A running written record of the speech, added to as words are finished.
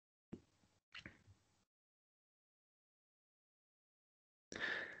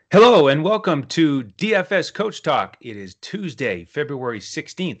Hello and welcome to DFS Coach Talk. It is Tuesday, February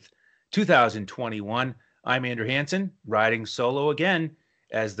 16th, 2021. I'm Andrew Hansen, riding solo again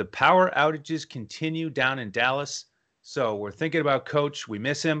as the power outages continue down in Dallas. So we're thinking about Coach. We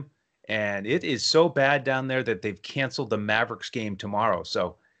miss him. And it is so bad down there that they've canceled the Mavericks game tomorrow.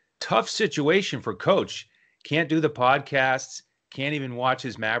 So tough situation for Coach. Can't do the podcasts, can't even watch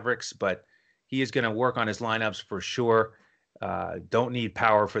his Mavericks, but he is going to work on his lineups for sure. Don't need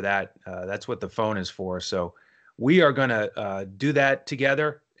power for that. That's what the phone is for. So we are going to do that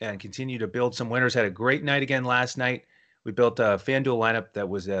together and continue to build some winners. Had a great night again last night. We built a FanDuel lineup that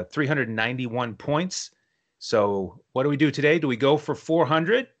was 391 points. So what do we do today? Do we go for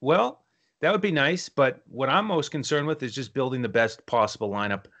 400? Well, that would be nice. But what I'm most concerned with is just building the best possible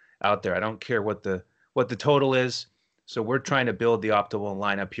lineup out there. I don't care what the total is. So we're trying to build the optimal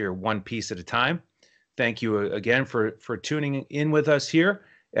lineup here, one piece at a time. Thank you again for tuning in with us here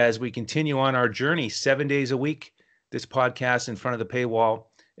as we continue on our journey 7 days a week. This podcast in front of the paywall,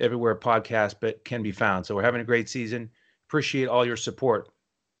 everywhere podcast but can be found. So we're having a great season. Appreciate all your support.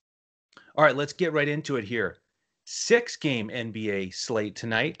 All right, let's get right into it here. 6-game NBA slate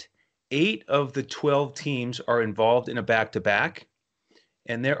tonight. 8 of the 12 teams are involved in a back-to-back,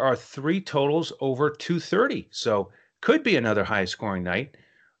 and there are 3 totals over 230. So could be another high-scoring night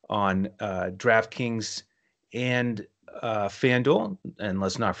on DraftKings and FanDuel. And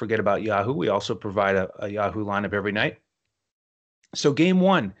let's not forget about Yahoo. We also provide a Yahoo lineup every night. So game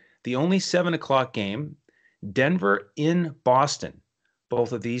 1, the only 7 o'clock game, Denver in Boston.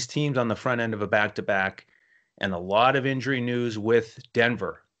 Both of these teams on the front end of a back-to-back, and a lot of injury news with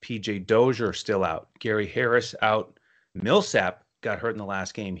Denver. P.J. Dozier still out. Gary Harris out. Millsap got hurt in the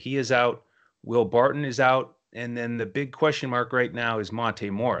last game. He is out. Will Barton is out. And then the big question mark right now is Monte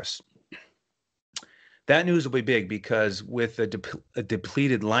Morris. That news will be big because with a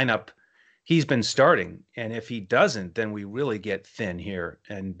depleted lineup, he's been starting. And if he doesn't, then we really get thin here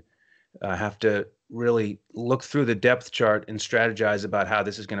and have to really look through the depth chart and strategize about how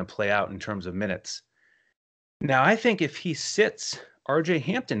this is going to play out in terms of minutes. Now, I think if he sits, R.J.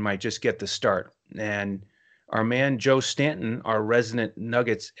 Hampton might just get the start. And our man Joe Stanton, our resident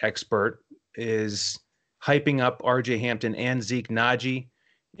Nuggets expert, is hyping up R.J. Hampton and Zeke Nnaji,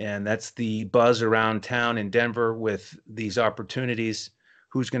 and that's the buzz around town in Denver with these opportunities.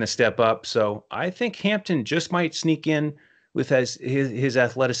 Who's going to step up? So I think Hampton just might sneak in with his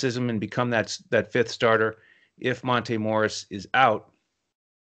athleticism and become that 5th starter if Monte Morris is out.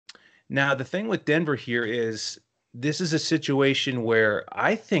 Now, the thing with Denver here is this is a situation where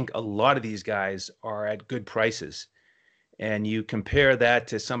I think a lot of these guys are at good prices. And you compare that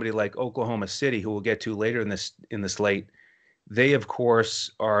to somebody like Oklahoma City, who we'll get to later in the slate. They, of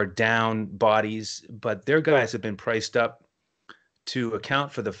course, are down bodies, but their guys have been priced up to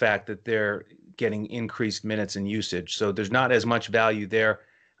account for the fact that they're getting increased minutes and usage. So there's not as much value there.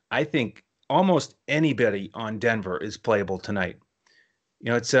 I think almost anybody on Denver is playable tonight. You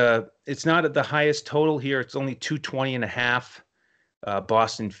know, it's not at the highest total here. It's only 220.5.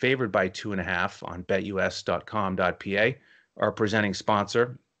 Boston favored by 2.5 on betus.com.pa, our presenting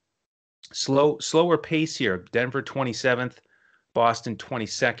sponsor. Slower pace here. Denver 27th, Boston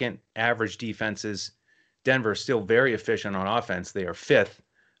 22nd. Average defenses. Denver still very efficient on offense. They are 5th.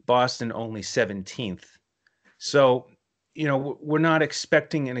 Boston only 17th. So, you know, we're not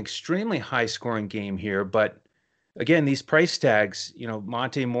expecting an extremely high scoring game here, but again, these price tags, you know,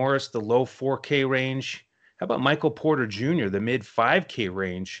 Monte Morris, the low 4K range. How about Michael Porter Jr., the mid 5K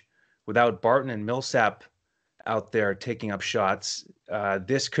range, without Barton and Millsap out there taking up shots?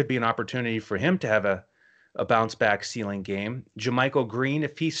 This could be an opportunity for him to have a bounce back ceiling game. JaMychal Green,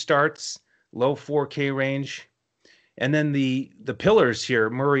 if he starts, low 4K range. And then the pillars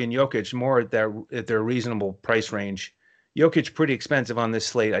here, Murray and Jokic, more at their reasonable price range. Jokic pretty expensive on this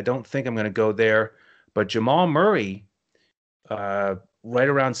slate. I don't think I'm going to go there. But Jamal Murray, right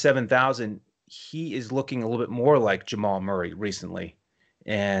around 7,000, he is looking a little bit more like Jamal Murray recently.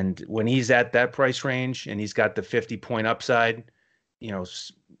 And when he's at that price range and he's got the 50-point upside, you know,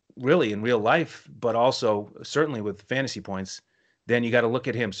 really in real life, but also certainly with fantasy points, then you got to look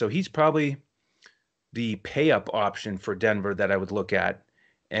at him. So he's probably the pay up option for Denver that I would look at.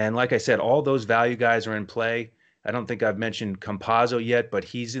 And like I said, all those value guys are in play. I don't think I've mentioned Campazzo yet, but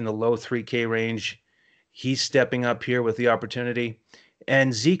he's in the low 3K range. He's stepping up here with the opportunity.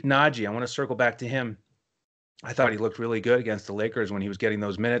 And Zeke Nnaji, I want to circle back to him. I thought he looked really good against the Lakers when he was getting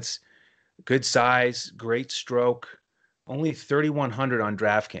those minutes. Good size, great stroke. Only 3,100 on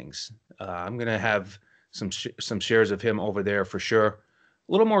DraftKings. I'm going to have some shares of him over there for sure.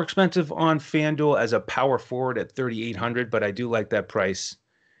 A little more expensive on FanDuel as a power forward at 3,800, but I do like that price.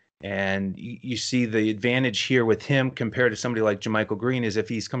 And you see the advantage here with him compared to somebody like JaMychal Green is if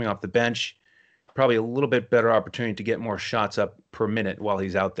he's coming off the bench, probably a little bit better opportunity to get more shots up per minute while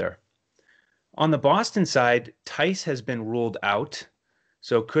he's out there. On the Boston side, Tice has been ruled out,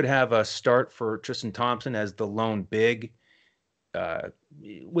 so could have a start for Tristan Thompson as the lone big. Uh,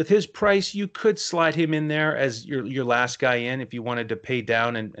 with his price, you could slide him in there as your last guy in if you wanted to pay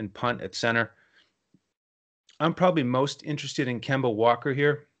down and punt at center. I'm probably most interested in Kemba Walker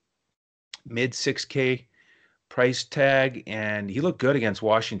here, mid 6K price tag, and he looked good against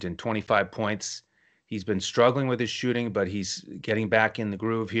Washington, 25 points. He's been struggling with his shooting, but he's getting back in the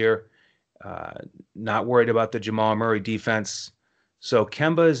groove here. Not worried about the Jamal Murray defense. So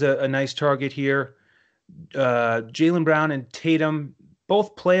Kemba is a nice target here. Jaylen Brown and Tatum,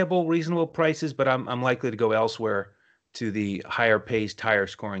 both playable, reasonable prices, but I'm likely to go elsewhere to the higher paced, higher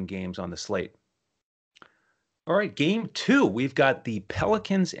scoring games on the slate. All right, game 2, we've got the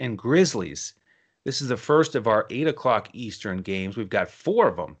Pelicans and Grizzlies. This is the first of our 8 o'clock Eastern games. We've got 4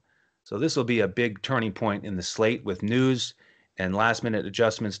 of them. So this will be a big turning point in the slate with news and last-minute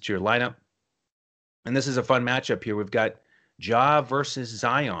adjustments to your lineup. And this is a fun matchup here. We've got Ja versus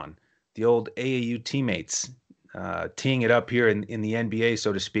Zion, the old AAU teammates, teeing it up here in the NBA,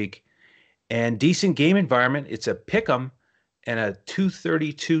 so to speak. And decent game environment. It's a pick'em and a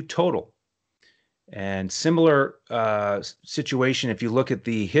 232 total. And similar situation, if you look at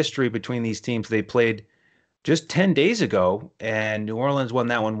the history between these teams, they played just 10 days ago, and New Orleans won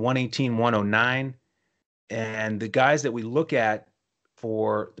that one 118-109. And the guys that we look at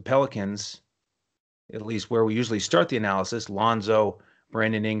for the Pelicans, at least where we usually start the analysis, Lonzo,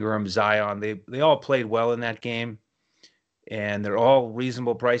 Brandon Ingram, Zion, they all played well in that game, and they're all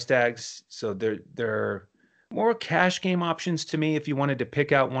reasonable price tags. So they're more cash game options to me if you wanted to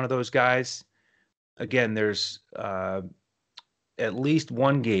pick out one of those guys. Again, there's at least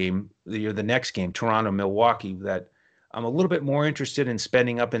one game, the next game, Toronto-Milwaukee, that I'm a little bit more interested in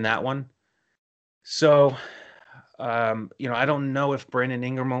spending up in that one. So, I don't know if Brandon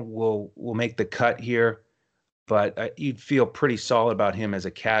Ingram will make the cut here, but you'd feel pretty solid about him as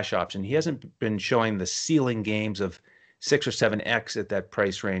a cash option. He hasn't been showing the ceiling games of 6 or 7X at that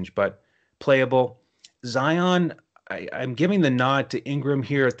price range, but playable. Zion, I'm giving the nod to Ingram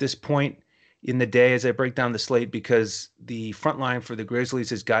here at this point in the day as I break down the slate because the front line for the Grizzlies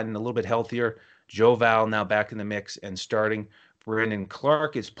has gotten a little bit healthier. Joe Val now back in the mix and starting. Brandon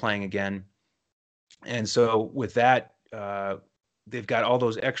Clark is playing again. And so with that, they've got all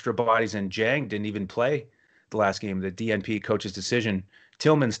those extra bodies, and Jang didn't even play the last game, the DNP coach's decision.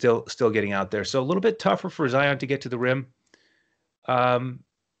 Tillman's still getting out there. So a little bit tougher for Zion to get to the rim. And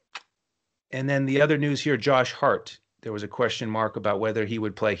then the other news here, Josh Hart. There was a question mark about whether he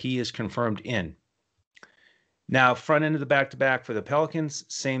would play. He is confirmed in. Now, front end of the back-to-back for the Pelicans,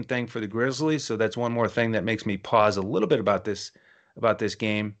 same thing for the Grizzlies. So that's one more thing that makes me pause a little bit about this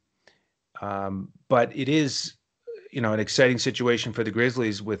game. But it is, an exciting situation for the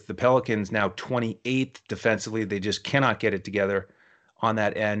Grizzlies with the Pelicans now 28th defensively. They just cannot get it together on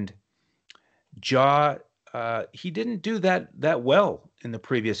that end. Ja, he didn't do that well in the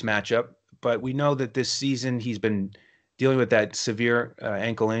previous matchup, but we know that this season he's been dealing with that severe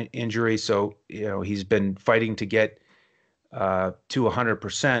ankle injury. So, he's been fighting to get to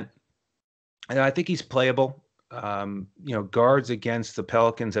 100%. And I think he's playable. Guards against the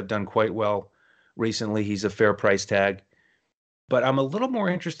Pelicans have done quite well recently. He's a fair price tag. But I'm a little more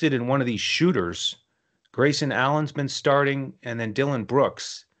interested in one of these shooters. Grayson Allen's been starting, and then Dillon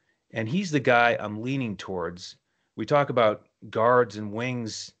Brooks. And he's the guy I'm leaning towards. We talk about guards and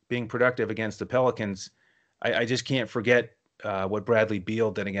wings being productive against the Pelicans. I just can't forget what Bradley Beal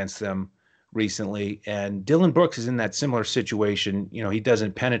did against them recently. And Dillon Brooks is in that similar situation. He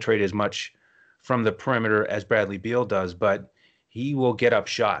doesn't penetrate as much from the perimeter as Bradley Beal does, but he will get up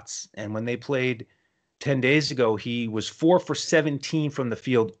shots. And when they played 10 days ago, he was 4 for 17 from the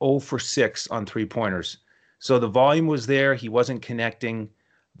field, 0 for 6 on three-pointers. So the volume was there. He wasn't connecting,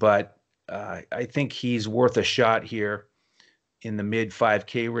 but I think he's worth a shot here in the mid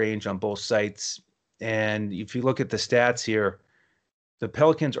 5K range on both sites. And if you look at the stats here, the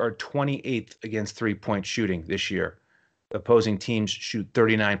Pelicans are 28th against three-point shooting this year. Opposing teams shoot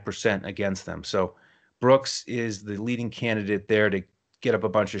 39% against them. So Brooks is the leading candidate there to get up a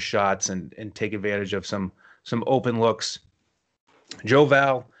bunch of shots and take advantage of some open looks. Joe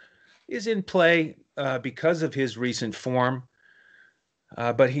Val is in play because of his recent form,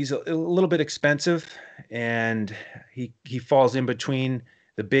 but he's a little bit expensive, and he falls in between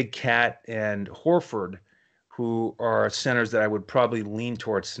the Big Cat and Horford, who are centers that I would probably lean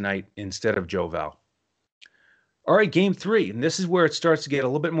towards tonight instead of Joe Val. All right, game three. And this is where it starts to get a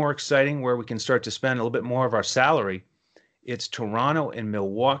little bit more exciting, where we can start to spend a little bit more of our salary. It's Toronto and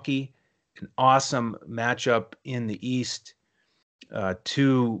Milwaukee, an awesome matchup in the East.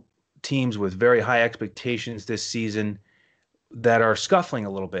 Two teams with very high expectations this season that are scuffling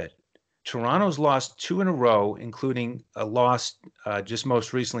a little bit. Toronto's lost two in a row, including a loss just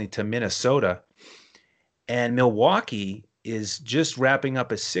most recently to Minnesota. And Milwaukee is just wrapping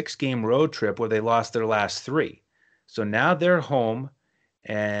up a 6-game road trip where they lost their last three. So now they're home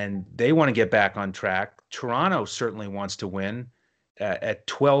and they want to get back on track. Toronto certainly wants to win at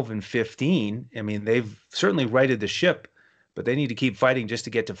 12 and 15. I mean, they've certainly righted the ship, but they need to keep fighting just to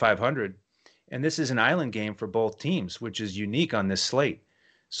get to 500. And this is an island game for both teams, which is unique on this slate.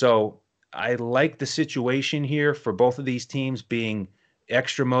 So I like the situation here for both of these teams being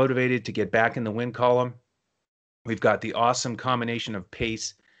extra motivated to get back in the win column. We've got the awesome combination of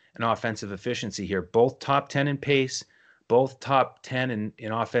pace and offensive efficiency here, both top 10 in pace, both top 10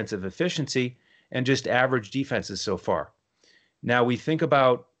 in offensive efficiency, and just average defenses so far. Now, we think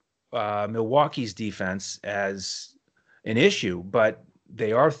about Milwaukee's defense as an issue, but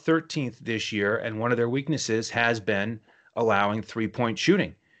they are 13th this year, and one of their weaknesses has been allowing three-point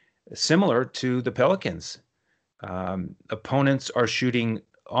shooting, similar to the Pelicans. Opponents are shooting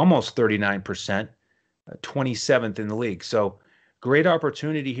almost 39%, 27th in the league. So great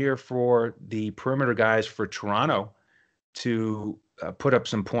opportunity here for the perimeter guys for Toronto to put up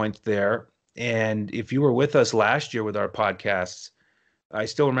some points there. And if you were with us last year with our podcasts, I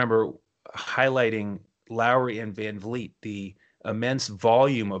still remember highlighting Lowry and Van Vliet, the immense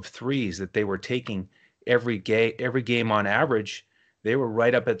volume of threes that they were taking every game on average. They were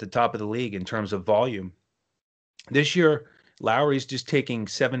right up at the top of the league in terms of volume. This year, Lowry's just taking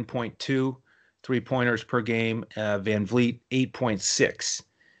 7.2 3-pointers per game. Van Vliet, 8.6.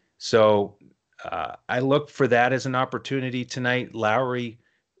 So I look for that as an opportunity tonight. Lowry,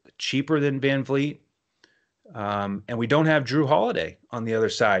 cheaper than Van Vliet. And we don't have Jrue Holiday on the other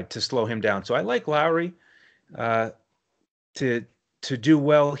side to slow him down. So I like Lowry to do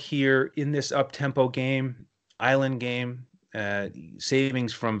well here in this up-tempo game, island game.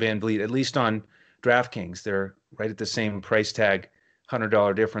 Savings from Van Vliet, at least on DraftKings. They're right at the same price tag,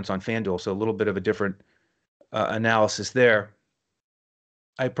 $100 difference on FanDuel. So a little bit of a different analysis there.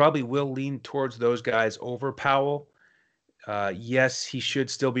 I probably will lean towards those guys over Powell. Yes, he should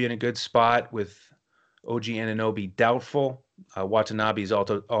still be in a good spot with OG Anunoby doubtful. Watanabe is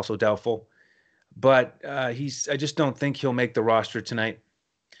also doubtful. But I just don't think he'll make the roster tonight.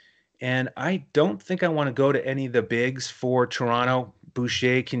 And I don't think I want to go to any of the bigs for Toronto.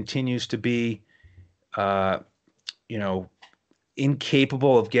 Boucher continues to be,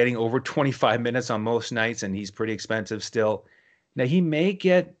 incapable of getting over 25 minutes on most nights, and he's pretty expensive still. Now, he may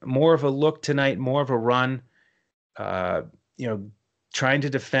get more of a look tonight, more of a run, trying to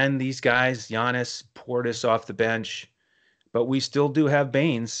defend these guys, Giannis, Portis off the bench. But we still do have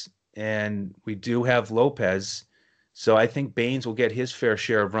Baines, and we do have Lopez. So I think Baines will get his fair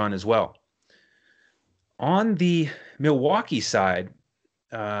share of run as well. On the Milwaukee side,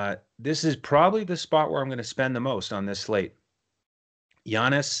 this is probably the spot where I'm going to spend the most on this slate.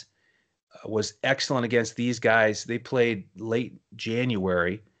 Giannis was excellent against these guys. They played late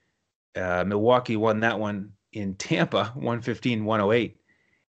January. Milwaukee won that one in Tampa, 115-108.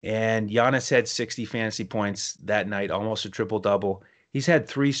 And Giannis had 60 fantasy points that night, almost a triple-double. He's had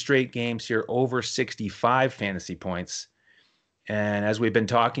 3 straight games here over 65 fantasy points. And as we've been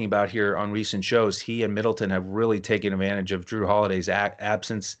talking about here on recent shows, he and Middleton have really taken advantage of Jrue Holiday's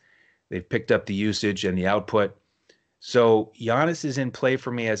absence. They've picked up the usage and the output. So Giannis is in play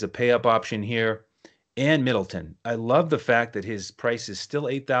for me as a pay-up option here, and Middleton. I love the fact that his price is still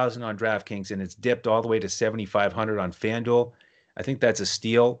 $8,000 on DraftKings, and it's dipped all the way to $7,500 on FanDuel. I think that's a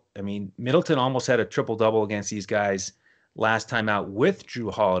steal. I mean, Middleton almost had a triple-double against these guys last time out with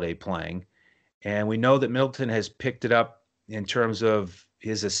Jrue Holiday playing, and we know that Middleton has picked it up in terms of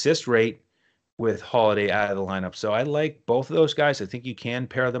his assist rate with Holiday out of the lineup. So I like both of those guys. I think you can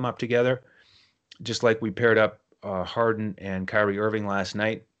pair them up together, just like we paired up Harden and Kyrie Irving last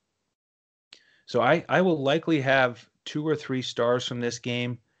night. So I will likely have 2 or 3 stars from this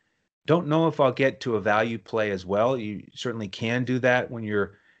game. Don't know if I'll get to a value play as well. You certainly can do that when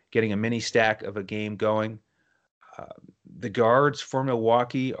you're getting a mini stack of a game going. The guards for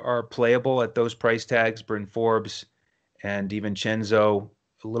Milwaukee are playable at those price tags. Bryn Forbes and DiVincenzo,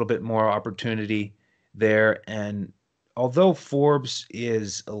 a little bit more opportunity there. And although Forbes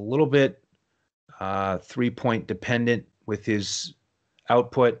is a little bit 3-point dependent with his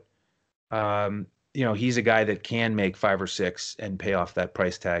output, he's a guy that can make 5 or 6 and pay off that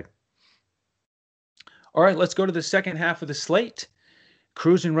price tag. All right, let's go to the second half of the slate.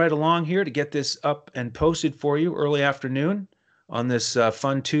 Cruising right along here to get this up and posted for you early afternoon on this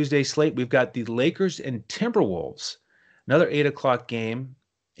fun Tuesday slate. We've got the Lakers and Timberwolves, another 8 o'clock game,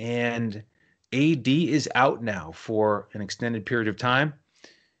 and AD is out now for an extended period of time.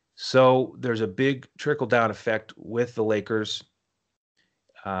 So there's a big trickle-down effect with the Lakers.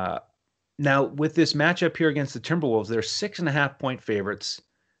 Now, with this matchup here against the Timberwolves, they're 6.5-point favorites,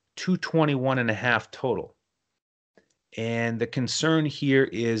 221.5 total. And the concern here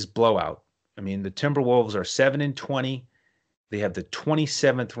is blowout. I mean, the Timberwolves are 7-20. They have the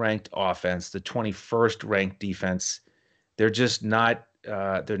 27th ranked offense, the 21st ranked defense. They're just not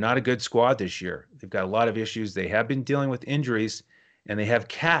they're not a good squad this year. They've got a lot of issues. They have been dealing with injuries, and they have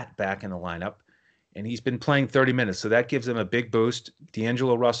Cat back in the lineup, and he's been playing 30 minutes, so that gives them a big boost.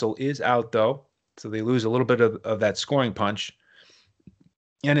 D'Angelo Russell is out, though, so they lose a little bit of that scoring punch.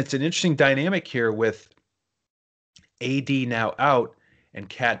 And it's an interesting dynamic here with AD now out and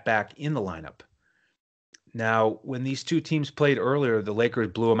Cat back in the lineup. Now, when these two teams played earlier, the Lakers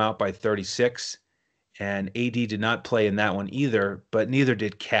blew them out by 36, and AD did not play in that one either, but neither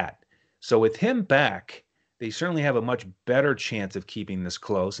did Cat. So with him back, they certainly have a much better chance of keeping this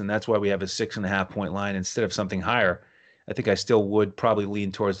close, and that's why we have a 6.5-point line instead of something higher. I think I still would probably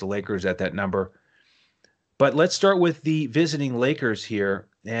lean towards the Lakers at that number. But let's start with the visiting Lakers here,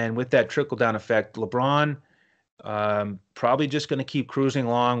 and with that trickle-down effect, LeBron probably just going to keep cruising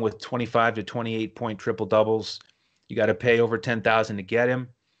along with 25 to 28-point triple doubles. You got to pay over $10,000 to get him.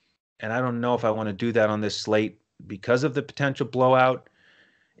 And I don't know if I want to do that on this slate because of the potential blowout.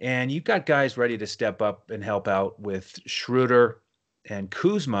 And you've got guys ready to step up and help out with Schroeder and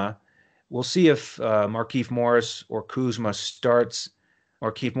Kuzma. We'll see if Markieff Morris or Kuzma starts.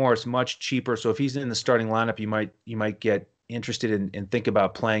 Markieff Morris much cheaper. So if he's in the starting lineup, you might get interested in think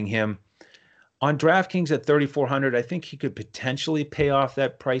about playing him. On DraftKings at 3,400, I think he could potentially pay off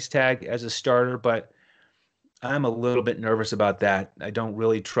that price tag as a starter, but I'm a little bit nervous about that. I don't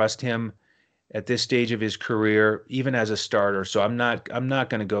really trust him at this stage of his career, even as a starter. So I'm not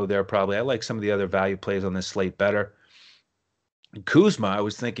going to go there probably. I like some of the other value plays on this slate better. Kuzma, I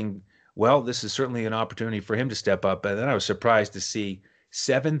was thinking, well, this is certainly an opportunity for him to step up, and then I was surprised to see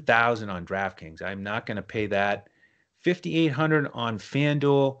 7,000 on DraftKings. I'm not going to pay that. 5,800 on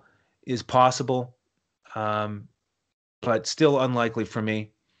FanDuel is possible, but still unlikely for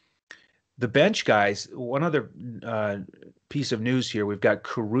me. The bench guys, one other piece of news here, we've got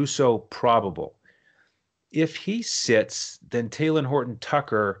Caruso probable. If he sits, then Talen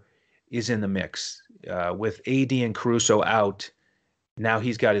Horton-Tucker is in the mix. With AD and Caruso out, now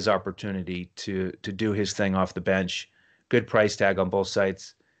he's got his opportunity to do his thing off the bench. Good price tag on both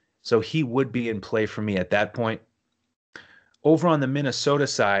sides. So he would be in play for me at that point. Over on the Minnesota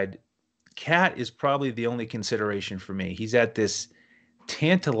side, Cat is probably the only consideration for me. He's at this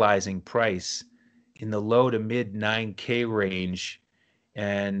tantalizing price in the low to mid 9K range.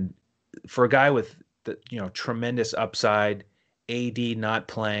 And for a guy with the, tremendous upside, AD not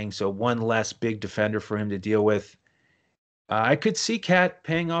playing, so one less big defender for him to deal with, I could see Cat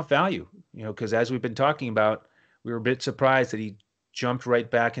paying off value, because as we've been talking about, we were a bit surprised that he jumped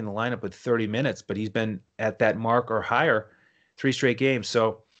right back in the lineup with 30 minutes, but he's been at that mark or higher 3 straight games.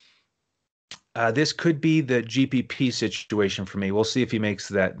 So this could be the GPP situation for me. We'll see if he makes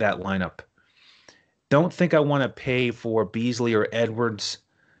that lineup. Don't think I want to pay for Beasley or Edwards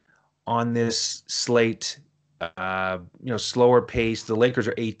on this slate. Slower pace. The Lakers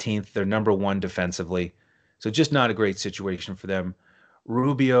are 18th. They're number 1 defensively. So just not a great situation for them.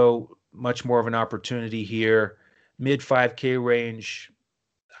 Rubio, much more of an opportunity here. Mid 5K range.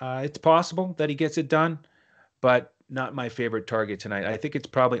 It's possible that he gets it done, but not my favorite target tonight. I think it's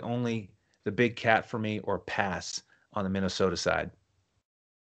probably only the big cat for me or pass on the Minnesota side.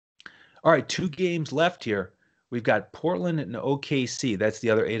 All right, 2 games left here. We've got Portland and OKC. That's the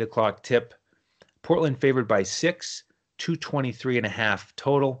other 8 o'clock tip. Portland favored by 6, 223.5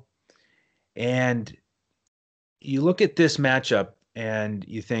 total. And you look at this matchup and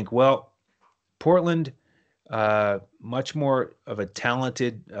you think, well, Portland, much more of a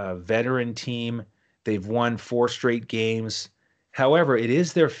talented veteran team. They've won 4 straight games. However, it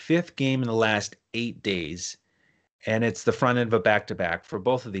is their 5th game in the last 8 days, and it's the front end of a back-to-back for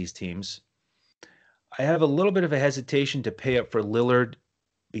both of these teams. I have a little bit of a hesitation to pay up for Lillard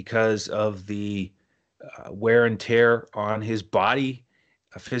because of the wear and tear on his body,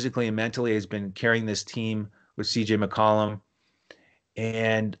 physically and mentally. He's been carrying this team with CJ McCollum,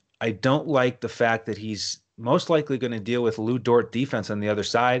 and I don't like the fact that he's most likely going to deal with Lou Dort defense on the other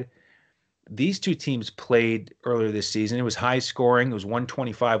side. These two teams played earlier this season. It was high scoring. It was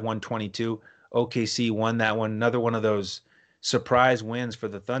 125, 122. OKC won that one. Another one of those surprise wins for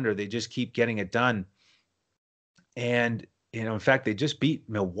the Thunder. They just keep getting it done. And, in fact, they just beat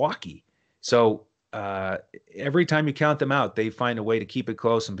Milwaukee. So every time you count them out, they find a way to keep it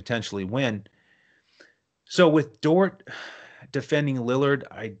close and potentially win. So with Dort defending Lillard,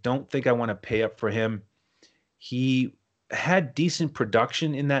 I don't think I want to pay up for him. He had decent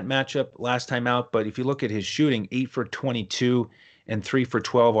production in that matchup last time out, but if you look at his shooting, 8 for 22 and 3 for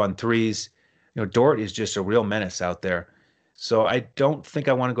 12 on threes, Dort is just a real menace out there. So I don't think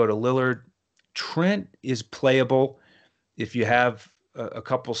I want to go to Lillard. Trent is playable if you have a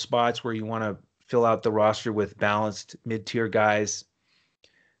couple spots where you want to fill out the roster with balanced mid-tier guys.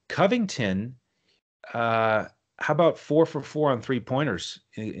 Covington, how about 4 for 4 on three-pointers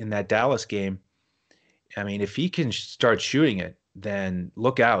in that Dallas game? I mean, if he can start shooting it, then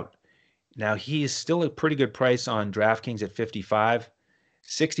look out. Now, he is still a pretty good price on DraftKings at 55.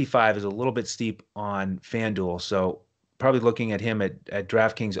 65 is a little bit steep on FanDuel, so probably looking at him at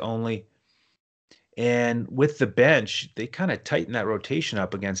DraftKings only. And with the bench, they kind of tighten that rotation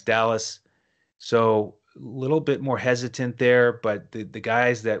up against Dallas. So a little bit more hesitant there, but the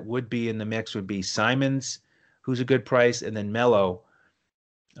guys that would be in the mix would be Simons, who's a good price, and then Melo,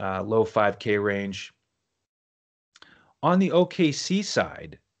 low 5K range. On the OKC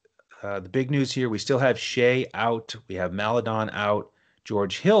side, the big news here, we still have Shea out. We have Maledon out.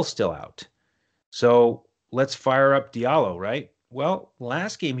 George Hill still out. So let's fire up Diallo, right? Well,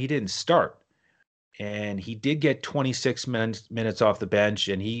 last game he didn't start. And he did get 26 minutes off the bench,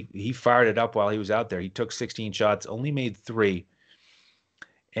 and he fired it up while he was out there. He took 16 shots, only made 3.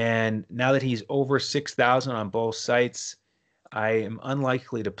 And now that he's over 6,000 on both sites, I am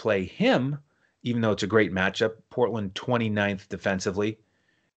unlikely to play him, even though it's a great matchup. Portland 29th defensively.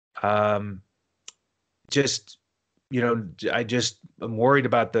 I'm worried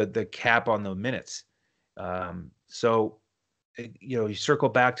about the cap on the minutes. So you circle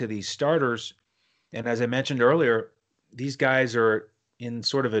back to these starters. And as I mentioned earlier, these guys are in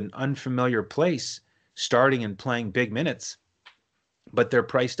sort of an unfamiliar place, starting and playing big minutes, but they're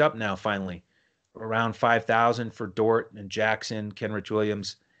priced up now finally, around 5,000 for Dort and Jackson, Kenrich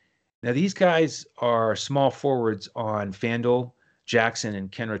Williams. Now these guys are small forwards on FanDuel, Jackson and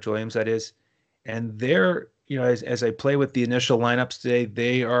Kenrich Williams, that is, and they're, as I play with the initial lineups today,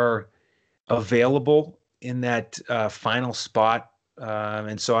 they are available in that final spot,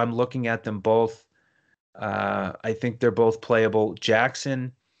 and so I'm looking at them both. I think they're both playable.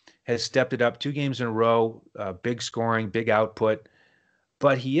 Jackson has stepped it up 2 games in a row, big scoring, big output,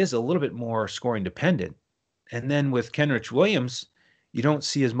 but he is a little bit more scoring dependent. And then with Kenrich Williams, you don't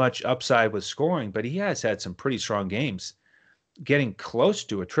see as much upside with scoring, but he has had some pretty strong games, getting close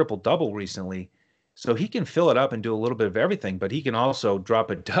to a triple-double recently. So he can fill it up and do a little bit of everything, but he can also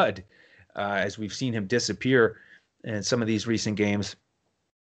drop a dud, as we've seen him disappear in some of these recent games.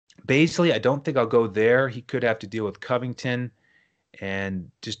 Bazley, I don't think I'll go there. He could have to deal with Covington, and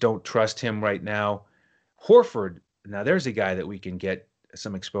just don't trust him right now. Horford, now there's a guy that we can get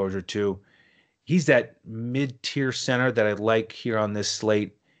some exposure to. He's that mid-tier center that I like here on this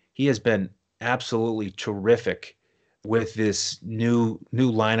slate. He has been absolutely terrific with this new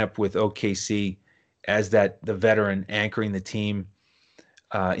lineup with OKC as the veteran anchoring the team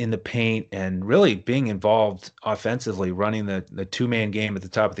in the paint and really being involved offensively, running the two-man game at the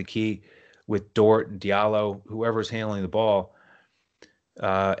top of the key with Dort and Diallo, whoever's handling the ball.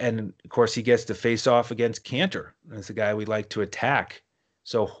 And, of course, he gets to face off against Cantor. That's a guy we'd like to attack.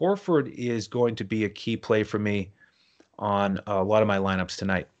 So Horford is going to be a key play for me on a lot of my lineups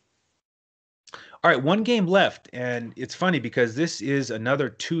tonight. All right, 1 game left, and it's funny because this is another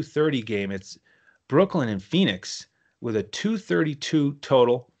 2:30 game. It's Brooklyn and Phoenix with a 232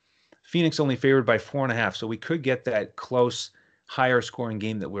 total. Phoenix only favored by 4.5, so we could get that close, higher scoring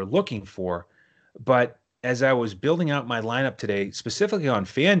game that we're looking for. But as I was building out my lineup today, specifically on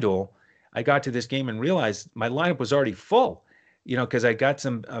FanDuel, I got to this game and realized my lineup was already full, because I got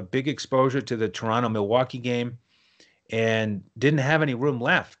some big exposure to the Toronto-Milwaukee game and didn't have any room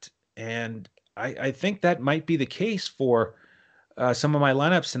left. And I think that might be the case for some of my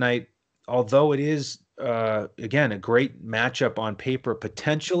lineups tonight, although it is, again, a great matchup on paper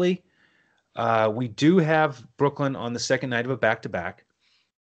potentially. We do have Brooklyn on the second night of a back-to-back.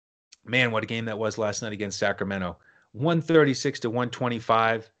 Man, what a game that was last night against Sacramento. 136 to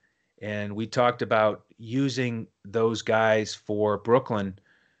 125. And we talked about using those guys for Brooklyn,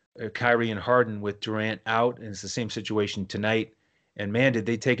 Kyrie and Harden with Durant out. And it's the same situation tonight. And man, did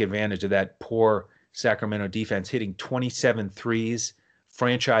they take advantage of that poor Sacramento defense, hitting 27 threes,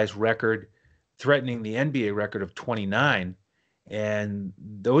 franchise record, threatening the NBA record of 29. And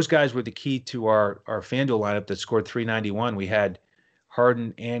those guys were the key to our FanDuel lineup that scored 391. We had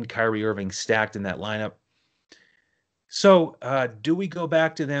Harden and Kyrie Irving stacked in that lineup. So, do we go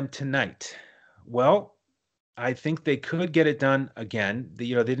back to them tonight? Well, I think they could get it done again. They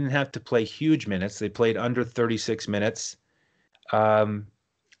didn't have to play huge minutes. They played under 36 minutes. Um,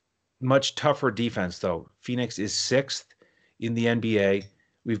 Much tougher defense, though. Phoenix is sixth in the NBA.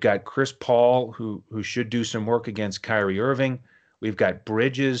 We've got Chris Paul, who should do some work against Kyrie Irving. We've got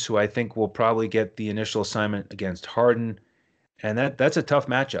Bridges, who I think will probably get the initial assignment against Harden, and that's a tough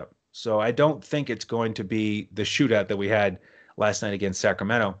matchup. So I don't think it's going to be the shootout that we had last night against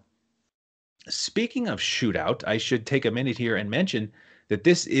Sacramento. Speaking of shootout, I should take a minute here and mention that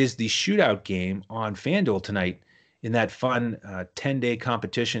this is the shootout game on FanDuel tonight in that fun 10-day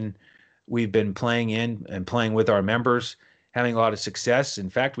competition we've been playing in and playing with our members, having a lot of success. In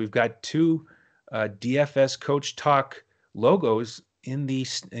fact, we've got two DFS Coach Talk logos in the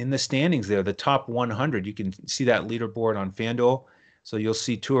standings there, the top 100. You can see that leaderboard on FanDuel. So you'll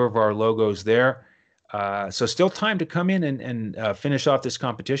see two of our logos there. So still time to come in and finish off this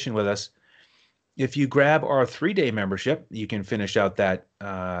competition with us. If you grab our 3-day membership, you can finish out that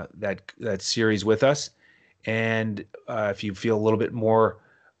series with us. And if you feel a little bit more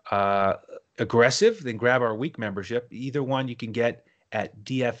aggressive, then grab our week membership. Either one you can get at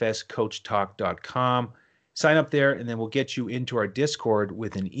dfscoachtalk.com. Sign up there, and then we'll get you into our Discord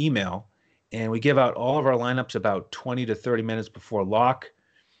with an email. And we give out all of our lineups about 20 to 30 minutes before lock.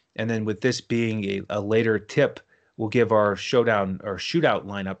 And then with this being a later tip, we'll give our showdown or shootout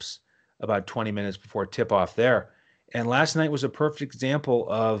lineups about 20 minutes before tip off there. And last night was a perfect example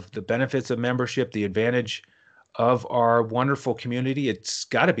of the benefits of membership, the advantage of our wonderful community. It's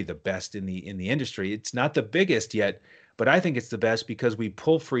got to be the best in the industry. It's not the biggest yet, but I think it's the best because we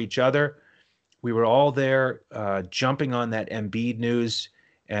pull for each other. We were all there jumping on that Embiid news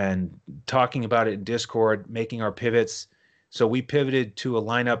and talking about it in Discord, making our pivots. So we pivoted to a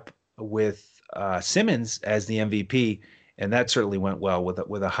lineup with Simmons as the MVP, and that certainly went well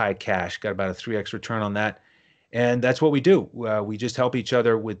with a high cash. Got about a 3x return on that. And that's what we do. We just help each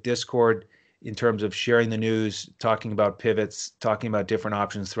other with Discord in terms of sharing the news, talking about pivots, talking about different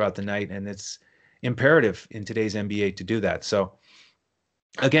options throughout the night. And it's imperative in today's NBA to do that. So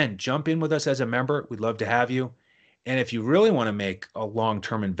again, jump in with us as a member. We'd love to have you. And if you really want to make a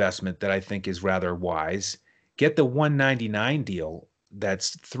long-term investment that I think is rather wise, get the $199 deal.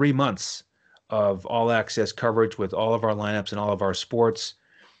 That's 3 months of all access coverage with all of our lineups and all of our sports.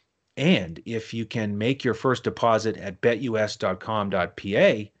 And if you can make your first deposit at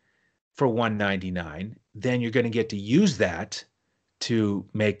betus.com.pa for $199, then you're going to get to use that to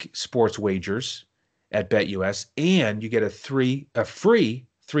make sports wagers at BetUS, and you get a free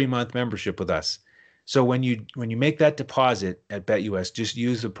 3-month membership with us. So when you make that deposit at BetUS, just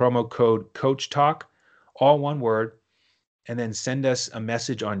use the promo code CoachTalk, all one word, and then send us a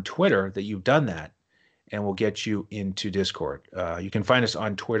message on Twitter that you've done that, and we'll get you into Discord. You can find us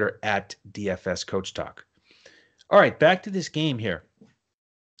on Twitter at DFS Coach Talk. All right, back to this game here.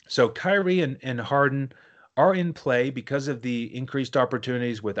 So Kyrie and Harden are in play because of the increased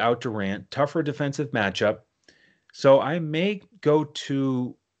opportunities without Durant, tougher defensive matchup. So I may go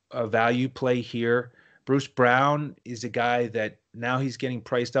to a value play here. Bruce Brown is a guy that now he's getting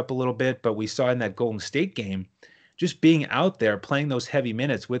priced up a little bit, but we saw in that Golden State game, just being out there playing those heavy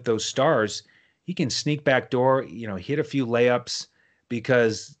minutes with those stars, he can sneak back door, hit a few layups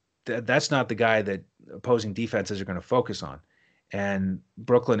because that's not the guy that opposing defenses are going to focus on. And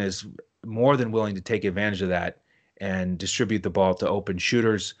Brooklyn is more than willing to take advantage of that and distribute the ball to open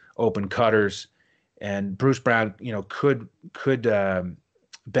shooters, open cutters. And Bruce Brown, could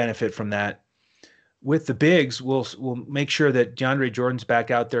benefit from that. With the bigs, we'll make sure that DeAndre Jordan's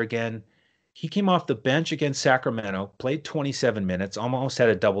back out there again. He came off the bench against Sacramento, played 27 minutes, almost had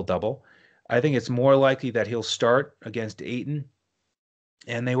a double-double. I think it's more likely that he'll start against Ayton.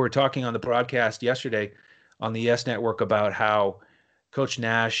 And they were talking on the broadcast yesterday on the Yes Network about how Coach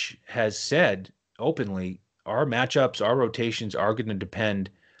Nash has said openly, our matchups, our rotations are going to depend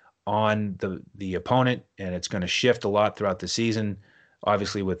on the opponent, and it's going to shift a lot throughout the season.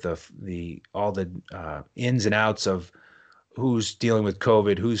 Obviously, with all the ins and outs of who's dealing with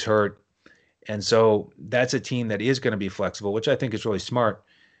COVID, who's hurt, and so that's a team that is going to be flexible, which I think is really smart.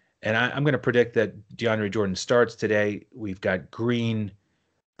 And I'm going to predict that DeAndre Jordan starts today. We've got Green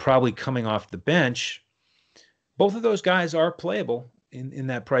probably coming off the bench. Both of those guys are playable in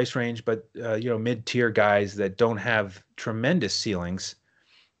that price range, but mid-tier guys that don't have tremendous ceilings.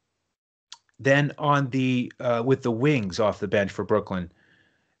 Then on the with the wings off the bench for Brooklyn,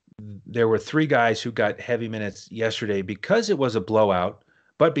 there were three guys who got heavy minutes yesterday because it was a blowout,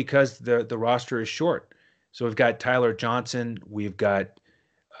 but because the roster is short. So we've got Tyler Johnson,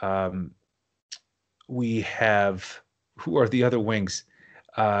 um, we have who are the other wings?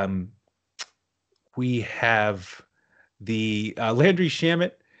 Um, we have the Landry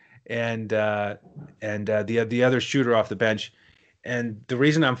Shamet and the other shooter off the bench. And the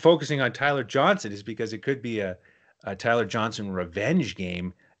reason I'm focusing on Tyler Johnson is because it could be a Tyler Johnson revenge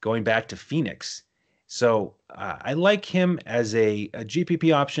game going back to Phoenix. So I like him as a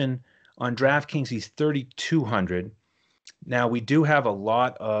GPP option on DraftKings. He's 3,200. Now we do have a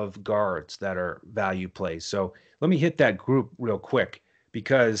lot of guards that are value plays. So let me hit that group real quick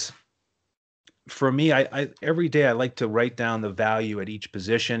because for me, I every day I like to write down the value at each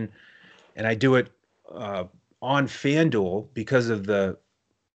position, and I do it uh, on FanDuel because of the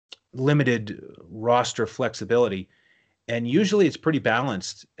limited roster flexibility. And usually it's pretty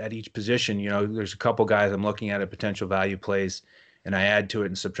balanced at each position. You know, there's a couple guys I'm looking at potential value plays, and I add to it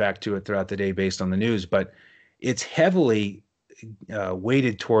and subtract to it throughout the day based on the news. But it's heavily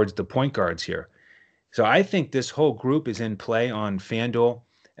weighted towards the point guards here. So I think this whole group is in play on FanDuel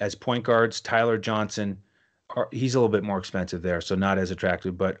as point guards. Tyler Johnson, he's a little bit more expensive there, so not as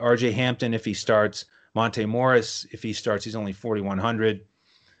attractive. But RJ Hampton, if he starts, Monte Morris, if he starts, he's only 4,100.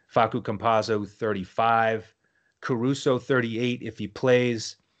 Facu Campazzo, 35. Caruso, 38 if he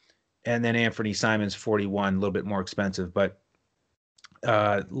plays. And then Anthony Simons, 41, a little bit more expensive. But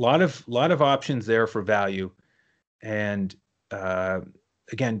a lot of options there for value. And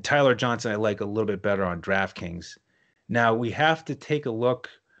again, Tyler Johnson, I like a little bit better on DraftKings. Now we have to take a look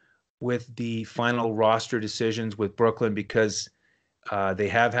with the final roster decisions with Brooklyn because they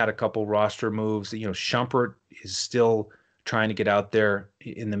have had a couple roster moves. You know, Shumpert is still trying to get out there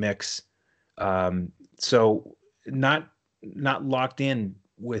in the mix. So not locked in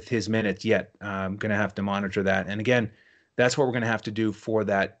with his minutes yet. I'm going to have to monitor that. And again, that's what we're going to have to do for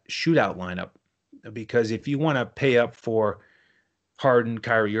that shootout lineup. Because if you want to pay up for Harden,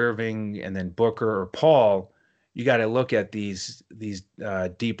 Kyrie Irving, and then Booker or Paul, you got to look at these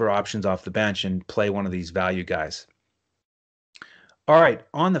deeper options off the bench and play one of these value guys. All right,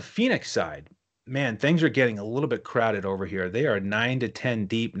 on the Phoenix side, man, things are getting a little bit crowded over here. They are 9 to 10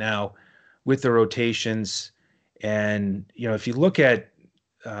 deep now with the rotations. And, you know, if you look at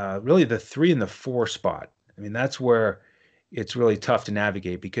really the 3 and the 4 spot, I mean, that's where it's really tough to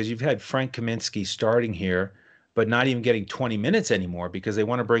navigate because you've had Frank Kaminsky starting here, but not even getting 20 minutes anymore because they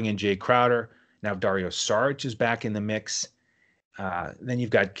want to bring in Jay Crowder. Now Dario Saric is back in the mix. Then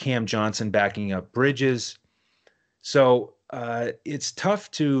you've got Cam Johnson backing up Bridges. So it's tough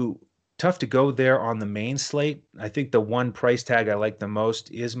to go there on the main slate. I think the one price tag I like the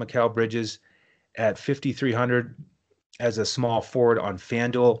most is Mikal Bridges at 5,300 as a small forward on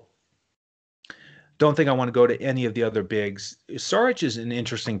FanDuel. Don't think I want to go to any of the other bigs. Saric is an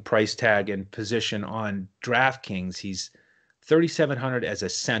interesting price tag and position on DraftKings. He's 3,700 as a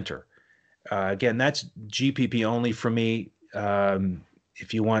center. Again, that's GPP only for me.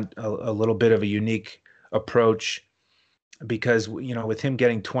 If you want a little bit of a unique approach, because you know with him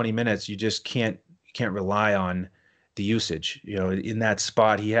getting 20 minutes, you just can't rely on the usage. You know, in that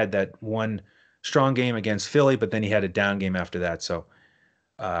spot, he had that one strong game against Philly, but then he had a down game after that. So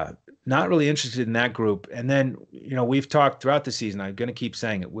not really interested in that group. And then, you know, we've talked throughout the season, I'm going to keep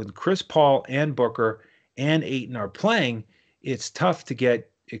saying it, when Chris Paul and Booker and Ayton are playing, it's tough to get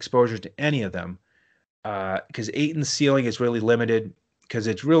exposure to any of them because Ayton's ceiling is really limited because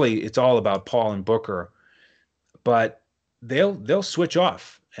it's all about Paul and Booker. But they'll switch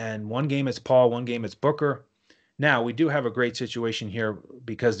off. And one game it's Paul, one game it's Booker. Now, we do have a great situation here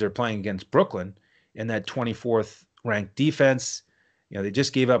because they're playing against Brooklyn in that 24th ranked defense. You know, they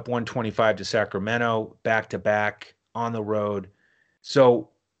just gave up 125 to Sacramento back-to-back on the road. So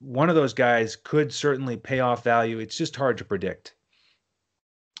one of those guys could certainly pay off value. It's just hard to predict.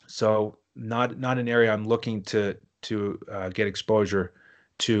 So not an area I'm looking to get exposure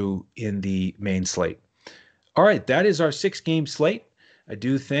to in the main slate. All right, that is our 6-game slate. I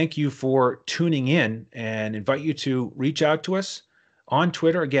do thank you for tuning in and invite you to reach out to us on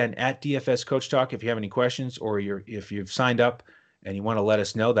Twitter, again, at DFS Coach Talk if you have any questions or if you've signed up and you want to let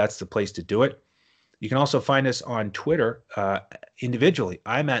us know, that's the place to do it. You can also find us on Twitter individually.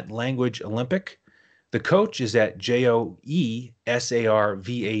 I'm at Language Olympic. The coach is at JOESARVADI,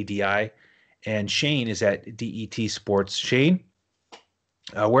 and Shane is at DET Sports. Shane,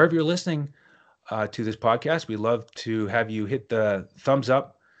 wherever you're listening to this podcast, we love to have you hit the thumbs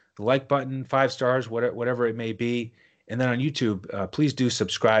up, the like button, 5 stars, whatever it may be. And then on YouTube, please do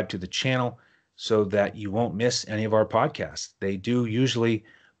subscribe to the channel so that you won't miss any of our podcasts. They do usually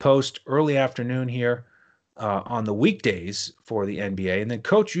post early afternoon here on the weekdays for the NBA. And then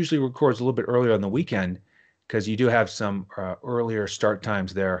Coach usually records a little bit earlier on the weekend because you do have some earlier start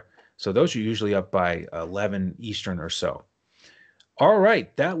times there. So those are usually up by 11 Eastern or so. All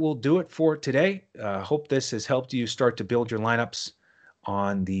right, that will do it for today. Hope this has helped you start to build your lineups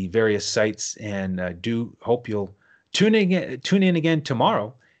on the various sites, and do hope you'll tune in again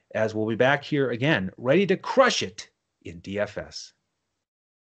tomorrow, as we'll be back here again, ready to crush it in DFS.